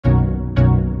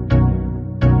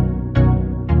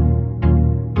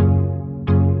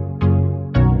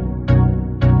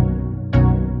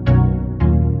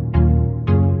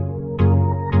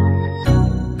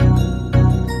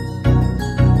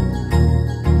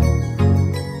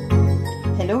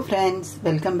Friends,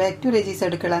 welcome back to Reji's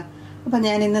അടുക്കള. അപ്പോൾ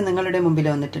ഞാൻ ഇന്ന് നിങ്ങളുടെ മുമ്പിൽ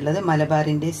വന്നിട്ടുള്ളത്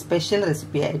മലബാറിൻ്റെ സ്പെഷ്യൽ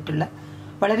റെസിപ്പി ആയിട്ടുള്ള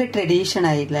വളരെ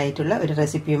ട്രഡീഷണൽ ആയിട്ടുള്ള ഒരു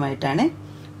റെസിപ്പിയുമായിട്ടാണ്.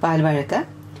 പാൽവാഴക്ക.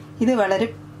 ഇത് വളരെ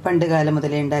പണ്ട് കാലം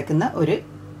മുതലേ ഉണ്ടാക്കുന്ന ഒരു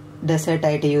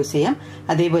ഡെസേർട്ടായിട്ട് യൂസ് ചെയ്യാം.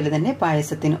 അതേപോലെ തന്നെ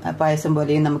പായസം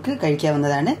പോലെയും നമുക്ക്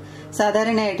കഴിക്കാവുന്നതാണ്.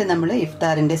 സാധാരണയായിട്ട് നമ്മൾ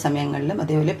ഇഫ്താറിൻ്റെ സമയങ്ങളിലും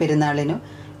അതേപോലെ പെരുന്നാളിനും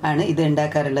ആണ് ഇത്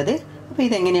ഉണ്ടാക്കാറുള്ളത്. അപ്പോൾ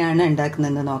ഇതെങ്ങനെയാണ്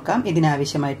ഉണ്ടാക്കുന്നതെന്ന് നോക്കാം.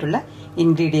 ഇതിനാവശ്യമായിട്ടുള്ള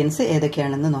ഇൻഗ്രീഡിയൻസ്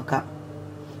ഏതൊക്കെയാണെന്ന് നോക്കാം.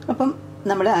 അപ്പം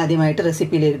നമ്മൾ ആദ്യമായിട്ട്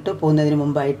റെസിപ്പിയിലേക്ക് പോകുന്നതിന്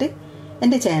മുമ്പായിട്ട്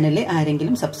എൻ്റെ ചാനൽ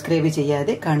ആരെങ്കിലും സബ്സ്ക്രൈബ്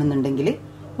ചെയ്യാതെ കാണുന്നുണ്ടെങ്കിൽ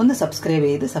ഒന്ന് സബ്സ്ക്രൈബ്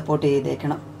ചെയ്ത് സപ്പോർട്ട്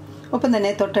ചെയ്തേക്കണം. ഒപ്പം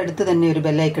തന്നെ തൊട്ടടുത്ത് തന്നെ ഒരു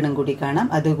ബെല്ലൈക്കണും കൂടി കാണാം.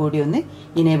 അതുകൂടി ഒന്ന്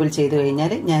ഇനേബിൾ ചെയ്ത്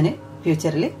കഴിഞ്ഞാൽ ഞാൻ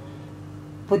ഫ്യൂച്ചറിൽ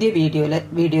പുതിയ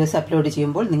വീഡിയോസ് അപ്ലോഡ്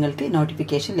ചെയ്യുമ്പോൾ നിങ്ങൾക്ക്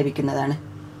നോട്ടിഫിക്കേഷൻ ലഭിക്കുന്നതാണ്.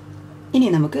 ഇനി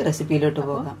നമുക്ക് റെസിപ്പിയിലോട്ട്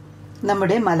പോകാം.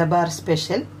 നമ്മുടെ മലബാർ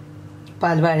സ്പെഷ്യൽ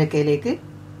പാൽവാഴക്കയിലേക്ക്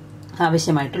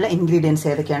ആവശ്യമായിട്ടുള്ള ഇൻഗ്രീഡിയൻസ്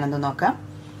ഏതൊക്കെയാണെന്ന് നോക്കാം.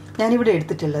 ഞാനിവിടെ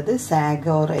എടുത്തിട്ടുള്ളത്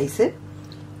സാഗോ റൈസ്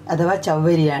അഥവാ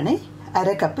ചവ്വരിയാണ്.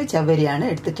 1/2 കപ്പ് ചവ്വരിയാണ്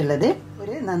എടുത്തിട്ടുള്ളത്.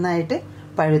 ഒരു നന്നായിട്ട്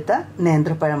പഴുത്ത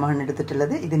നേന്ത്രപ്പഴമാണ്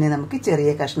എടുത്തിട്ടുള്ളത്. ഇതിനെ നമുക്ക്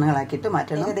ചെറിയ കഷ്ണങ്ങളാക്കിയിട്ട്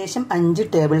മാറ്റണം. ഏകദേശം 5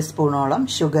 ടേബിൾ സ്പൂണോളം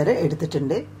ഷുഗർ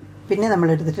എടുത്തിട്ടുണ്ട്. പിന്നെ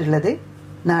നമ്മൾ എടുത്തിട്ടുള്ളത്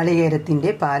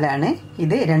നാളികേരത്തിന്റെ പാലാണ്.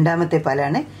 ഇത് രണ്ടാമത്തെ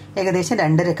പാലാണ്. ഏകദേശം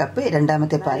 2.5 കപ്പ്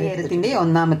രണ്ടാമത്തെ പാൽ. നാളികേരത്തിന്റെ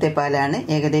ഒന്നാമത്തെ പാലാണ്.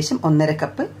 ഏകദേശം 1.5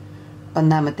 കപ്പ്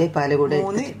ഒന്നാമത്തെ പാല് കൂടെ.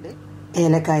 3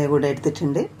 ഏലക്കായ കൂടെ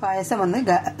എടുത്തിട്ടുണ്ട്. പായസം ഒന്ന്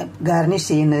ഗാർണിഷ്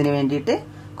ചെയ്യുന്നതിന് വേണ്ടിയിട്ട്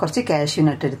കുറച്ച് കാഷ്യൂ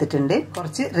നട്ട് എടുത്തിട്ടുണ്ട്.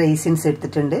 കുറച്ച് റൈസിൻസ്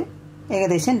എടുത്തിട്ടുണ്ട്.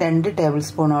 ഏകദേശം 2 ടേബിൾ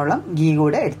സ്പൂണോളം ഗീ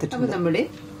കൂടെ എടുത്തിട്ടുണ്ട്. നമ്മുടെ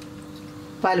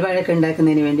പാൽവാഴക്ക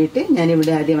ഉണ്ടാക്കുന്നതിന് വേണ്ടിയിട്ട്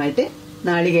ഞാനിവിടെ ആദ്യമായിട്ട്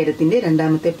നാളികേരത്തിന്റെ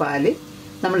രണ്ടാമത്തെ പാല്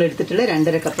നമ്മൾ എടുത്തിട്ടുള്ള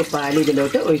 2.5 കപ്പ് പാല്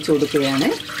ഇതിലോട്ട് ഒഴിച്ചു കൊടുക്കുകയാണ്.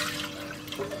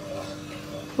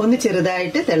 ഒന്ന്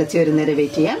ചെറുതായിട്ട് തിളച്ച് വരുന്നവരെ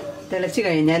വെയിറ്റ് ചെയ്യാം. തിളച്ച്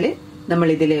കഴിഞ്ഞാൽ നമ്മൾ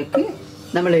ഇതിലേക്ക്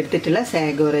നമ്മൾ എടുത്തിട്ടുള്ള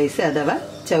സാഗോ റൈസ് അഥവാ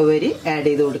ചവ്വരി ആഡ്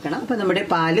ചെയ്ത് കൊടുക്കണം. അപ്പോൾ നമ്മുടെ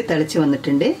പാല് തിളച്ച്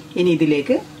വന്നിട്ടുണ്ട്. ഇനി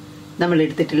ഇതിലേക്ക് നമ്മൾ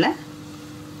എടുത്തിട്ടുള്ള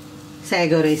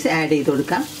സാഗോ റൈസ് ആഡ് ചെയ്ത്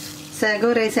കൊടുക്കാം. സാഗോ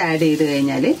റൈസ് ആഡ് ചെയ്ത്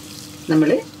കഴിഞ്ഞാൽ നമ്മൾ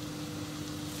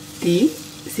തീ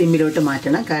സിമ്മിലോട്ട്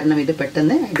മാറ്റണം. കാരണം ഇത്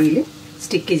പെട്ടെന്ന് അടിയിൽ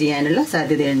സ്റ്റിക്ക് ചെയ്യാനുള്ള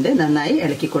സാധ്യതയുണ്ട്. നന്നായി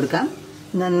ഇളക്കി കൊടുക്കാം.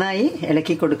 നന്നായി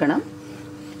ഇളക്കി കൊടുക്കണം.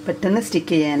 പെട്ടെന്ന്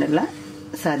സ്റ്റിക്ക് ചെയ്യാനുള്ള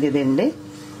സാധ്യതയുണ്ട്.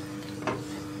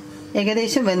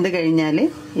 ഏകദേശം വെന്ത് കഴിഞ്ഞാൽ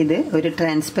ഇത് ഒരു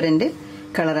ട്രാൻസ്പെറന്റ്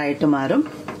കളറായിട്ട് മാറും.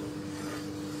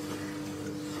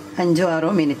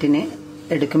 5-6 മിനിറ്റിന്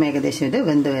എടുക്കും ഏകദേശം ഇത്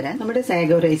വെന്ത് വരാൻ. നമ്മുടെ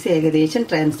സാഗോ റൈസ് ഏകദേശം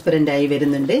ട്രാൻസ്പെറന്റ് ആയി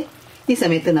വരുന്നുണ്ട്. ഈ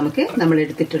സമയത്ത് നമുക്ക് നമ്മൾ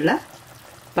എടുത്തിട്ടുള്ള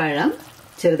പഴം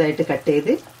ചെറുതായിട്ട് കട്ട്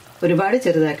ചെയ്ത്, ഒരുപാട്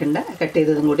ചെറുതാക്കണ്ട, കട്ട്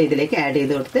ചെയ്തതും കൂടി ഇതിലേക്ക് ആഡ്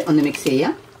ചെയ്ത് കൊടുത്ത് ഒന്ന് മിക്സ്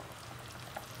ചെയ്യാം.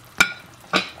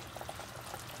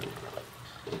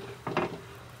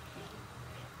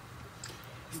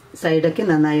 സൈഡൊക്കെ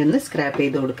നന്നായി ഒന്ന് സ്ക്രാപ്പ്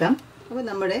ചെയ്ത് കൊടുക്കാം. അപ്പോൾ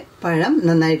നമ്മുടെ പഴം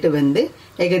നന്നായിട്ട് വെന്ത്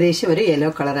ഏകദേശം ഒരു യെല്ലോ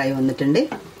കളറായി വന്നിട്ടുണ്ട്.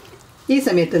 ഈ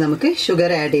സമയത്ത് നമുക്ക്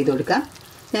ഷുഗർ ആഡ് ചെയ്ത് കൊടുക്കാം.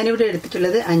 ഞാനിവിടെ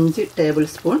എടുത്തിട്ടുള്ളത് 5 ടേബിൾ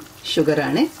സ്പൂൺ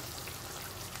ഷുഗറാണ്.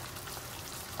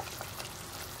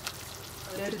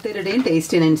 ഓരോരുത്തരുടെയും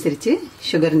ടേസ്റ്റിനനുസരിച്ച്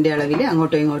ഷുഗറിന്റെ അളവിൽ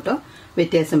അങ്ങോട്ടോ ഇങ്ങോട്ടോ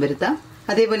വ്യത്യാസം വരുത്താം.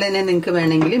 അതേപോലെ തന്നെ നിങ്ങൾക്ക്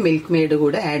വേണമെങ്കിൽ മിൽക്ക് മെയ്ഡ്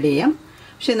കൂടെ ആഡ് ചെയ്യാം.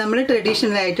 പക്ഷെ നമ്മൾ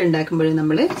ട്രഡീഷണൽ ആയിട്ട് ഉണ്ടാക്കുമ്പോൾ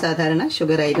നമ്മൾ സാധാരണ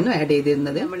ഷുഗർ ആയിരുന്നു ആഡ്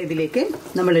ചെയ്തിരുന്നത്. നമ്മൾ ഇതിലേക്ക്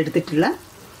നമ്മൾ എടുത്തിട്ടുള്ള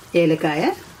ഏലക്കായ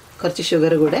കുറച്ച്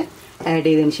ഷുഗർ കൂടെ ആഡ്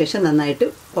ചെയ്തതിന് ശേഷം നന്നായിട്ട്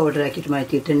പൗഡർ ആക്കിയിട്ട്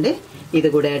മാറ്റിയിട്ടുണ്ട്. ഇത്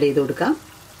കൂടെ ആഡ് ചെയ്ത് കൊടുക്കാം.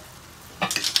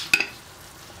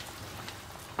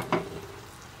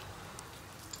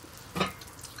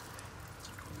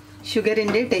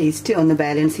 ഷുഗറിന്റെ ടേസ്റ്റ് ഒന്ന്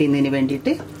ബാലൻസ് ചെയ്യുന്നതിന്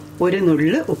വേണ്ടിയിട്ട് ഒരു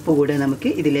നുള്ള് ഉപ്പ് കൂടെ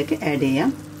നമുക്ക് ഇതിലേക്ക് ആഡ്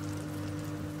ചെയ്യാം.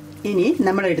 ഇനി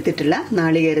നമ്മൾ എടുത്തിട്ടുള്ള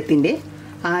നാളികേരത്തിന്റെ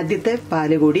ആദ്യത്തെ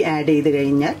പാല് കൂടി ആഡ് ചെയ്ത്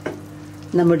കഴിഞ്ഞാൽ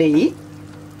നമ്മുടെ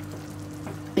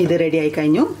ഇത് റെഡി ആയി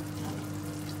കഴിഞ്ഞു.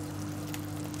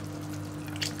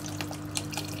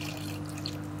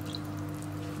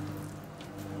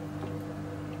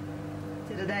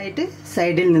 ചെറുതായിട്ട്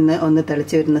സൈഡിൽ നിന്ന് ഒന്ന്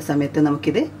തിളച്ച് വരുന്ന സമയത്ത്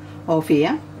നമുക്കിത് ഓഫ്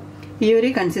ചെയ്യാം. ഈ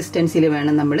ഒരു കൺസിസ്റ്റൻസിയിൽ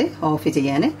വേണം നമ്മൾ ഓഫ്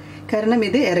ചെയ്യാൻ. കാരണം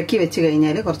ഇത് ഇറക്കി വെച്ച്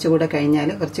കഴിഞ്ഞാൽ കുറച്ചുകൂടെ കഴിഞ്ഞാൽ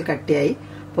കുറച്ച് കട്ടിയായി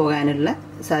പോകാനുള്ള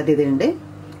സാധ്യതയുണ്ട്.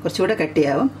 കുറച്ചുകൂടെ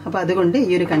കട്ടിയാവും. അപ്പോൾ അതുകൊണ്ട്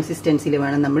ഈ ഒരു കൺസിസ്റ്റൻസിയിൽ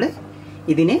വേണം നമ്മൾ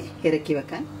ഇതിനെ ഇറക്കി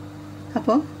വെക്കാൻ.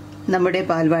 അപ്പോൾ നമ്മുടെ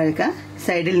പാൽവാഴക്ക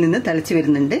സൈഡിൽ നിന്ന് തിളച്ച്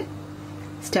വരുന്നുണ്ട്.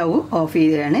 സ്റ്റൗ ഓഫ്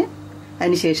ചെയ്യുകയാണ്.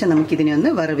 അതിനുശേഷം നമുക്കിതിനെ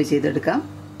ഒന്ന് വറവ് ചെയ്തെടുക്കാം.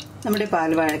 നമ്മുടെ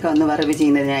പാൽവാഴക്ക ഒന്ന് വറവ്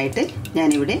ചെയ്യുന്നതിനായിട്ട്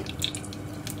ഞാനിവിടെ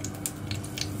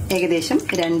ഏകദേശം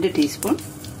 2 ടീസ്പൂൺ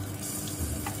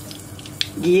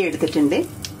ഗീ എടുത്തിട്ടുണ്ട്.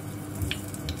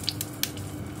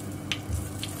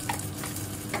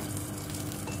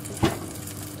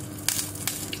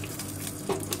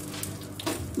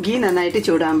 ഗീ നന്നായിട്ട്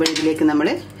ചൂടാകുമ്പോൾ ഇതിലേക്ക് നമ്മൾ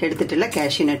എടുത്തിട്ടുള്ള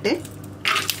കാഷ്യൂ നട്ട്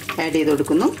ആഡ് ചെയ്ത്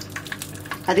കൊടുക്കുന്നു.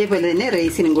 അതേപോലെ തന്നെ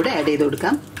റൈസിനും കൂടെ ആഡ് ചെയ്ത്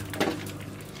കൊടുക്കാം.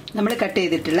 നമ്മൾ കട്ട്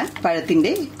ചെയ്തിട്ടുള്ള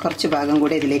പഴത്തിന്റെ കുറച്ച് ഭാഗം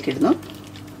കൂടെ ഇതിലേക്ക് ഇടുന്നു.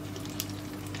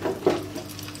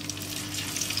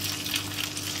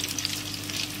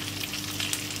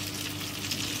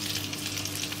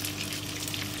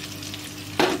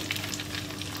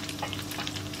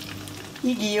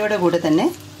 ഗീയോടെ കൂടെ തന്നെ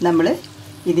നമ്മൾ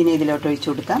ഇതിനെ ഇതിലോട്ട് ഒഴിച്ചു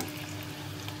കൊടുക്കാം.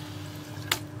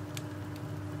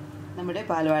 നമ്മുടെ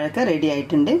പാൽവാഴക്ക റെഡി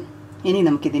ആയിട്ടുണ്ട്. ഇനി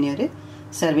നമുക്കിതിനെ ഒരു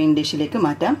സെർവിങ് ഡിഷിലേക്ക്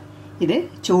മാറ്റാം. ഇത്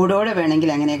ചൂടോടെ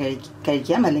വേണമെങ്കിൽ അങ്ങനെ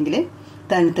കഴിക്കാം, അല്ലെങ്കിൽ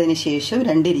തണുത്തതിന് ശേഷം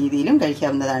 2 രീതിയിലും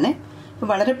കഴിക്കാവുന്നതാണ്.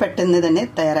 വളരെ പെട്ടെന്ന് തന്നെ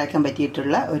തയ്യാറാക്കാൻ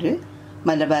പറ്റിയിട്ടുള്ള ഒരു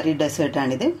മലബാറി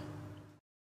ഡെസേർട്ടാണിത്.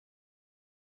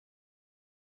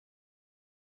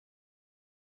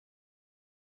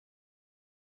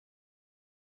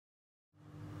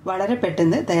 വളരെ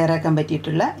പെട്ടെന്ന് തയ്യാറാക്കാൻ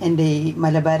പറ്റിയിട്ടുള്ള എൻ്റെ ഈ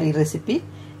മലബാറി റെസിപ്പി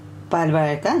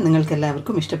പാൽവാഴക്ക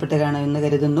നിങ്ങൾക്കെല്ലാവർക്കും ഇഷ്ടപ്പെട്ട് കാണുമെന്ന്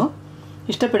കരുതുന്നു.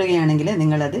 ഇഷ്ടപ്പെടുകയാണെങ്കിൽ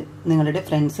നിങ്ങളത് നിങ്ങളുടെ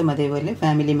ഫ്രണ്ട്സും അതേപോലെ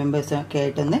ഫാമിലി മെമ്പേഴ്സും ഒക്കെ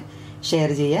ആയിട്ടൊന്ന് ഷെയർ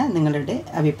ചെയ്യുക. നിങ്ങളുടെ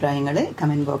അഭിപ്രായങ്ങൾ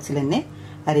കമൻറ്റ് ബോക്സിൽ തന്നെ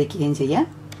അറിയിക്കുകയും ചെയ്യാം.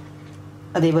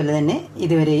 അതേപോലെ തന്നെ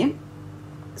ഇതുവരെയും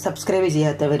സബ്സ്ക്രൈബ്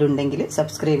ചെയ്യാത്തവരുണ്ടെങ്കിൽ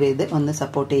സബ്സ്ക്രൈബ് ചെയ്ത് ഒന്ന്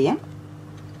സപ്പോർട്ട് ചെയ്യാം.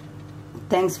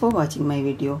 Thanks for watching my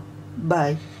video. By.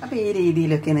 അപ്പോൾ ഈ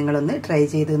രീതിയിലൊക്കെ നിങ്ങളൊന്ന് ട്രൈ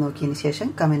ചെയ്ത് നോക്കിയതിന് ശേഷം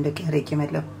കമൻ്റൊക്കെ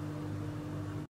അറിയിക്കുമല്ലോ.